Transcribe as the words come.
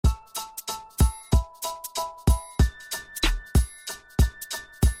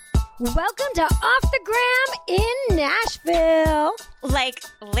Welcome to Off the Gram in Nashville. Like,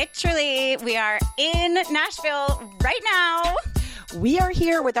 literally, we are in Nashville right now. We are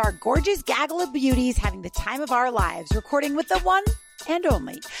here with our gorgeous gaggle of beauties having the time of our lives, recording with the one and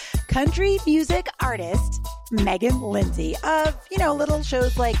only country music artist, Megan Lindsay, of, little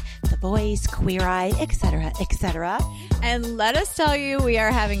shows like The Voice, Queer Eye, etc., etc. And let us tell you, we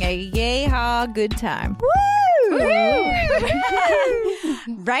are having a yay-ha good time. Woo!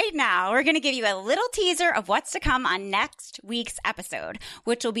 Right now, we're going to give you a little teaser of what's to come on next week's episode,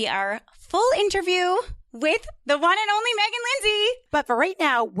 which will be our full interview with the one and only Megan Lindsay. But for right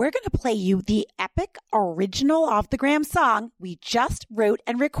now, we're going to play you the epic original Off the Gram song we just wrote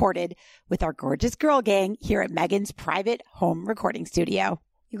and recorded with our gorgeous girl gang here at Megan's private home recording studio.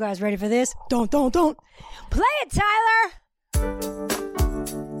 You guys ready for this? Don't. Play it, Tyler!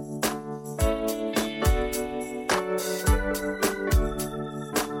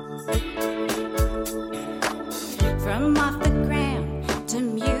 From Off the Gram to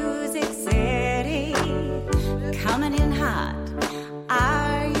Music City, coming in hot.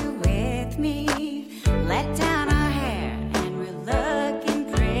 Are you with me? Let down our hair and we're looking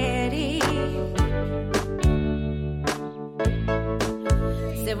pretty.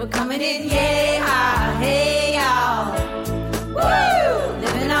 So we're coming in, yeah, hey y'all. Woo!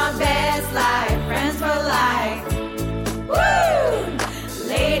 Living our best life, friends for life. Woo!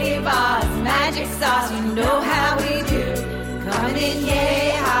 Lady boss, magic sauce, you know how we do. Coming in,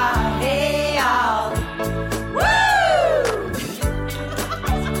 yeah, hey y'all. Woo!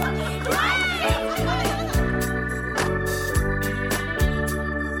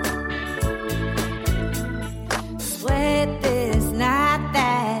 Sweat this, not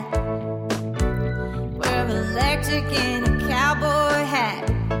that. We're electric in a cowboy hat.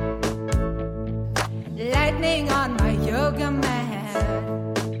 Lightning on my yoga mat.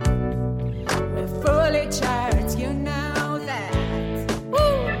 We're fully charged, you know that.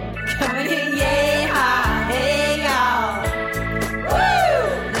 Woo! Coming in, yeah, hey y'all. Woo!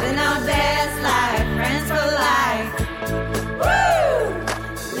 Living our best life, friends for life.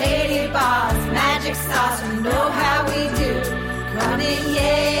 Woo! Lady boss, magic sauce, you know how we do. Coming in,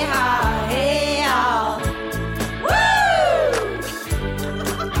 yeah, hey y'all. Woo!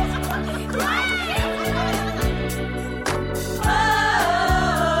 Whoa!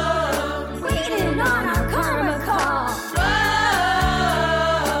 Waiting on our karma call. Whoa!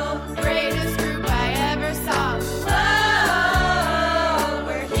 Greatest group I ever saw. Whoa!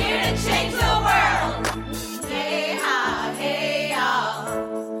 We're here to change the world. Hey ha, hey y'all.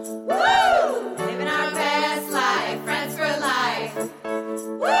 Woo! Living our best life, friends for life.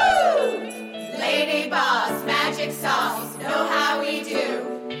 Woo! Lady boss, magic sauce, know how we do.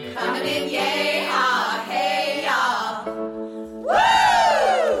 Coming in, yay ha, hey y'all. Woo!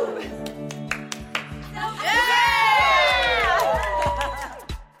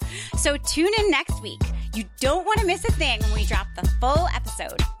 So tune in next week. You don't want to miss a thing when we drop the full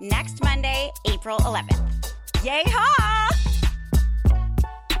episode next Monday, April 11th. Yay ha!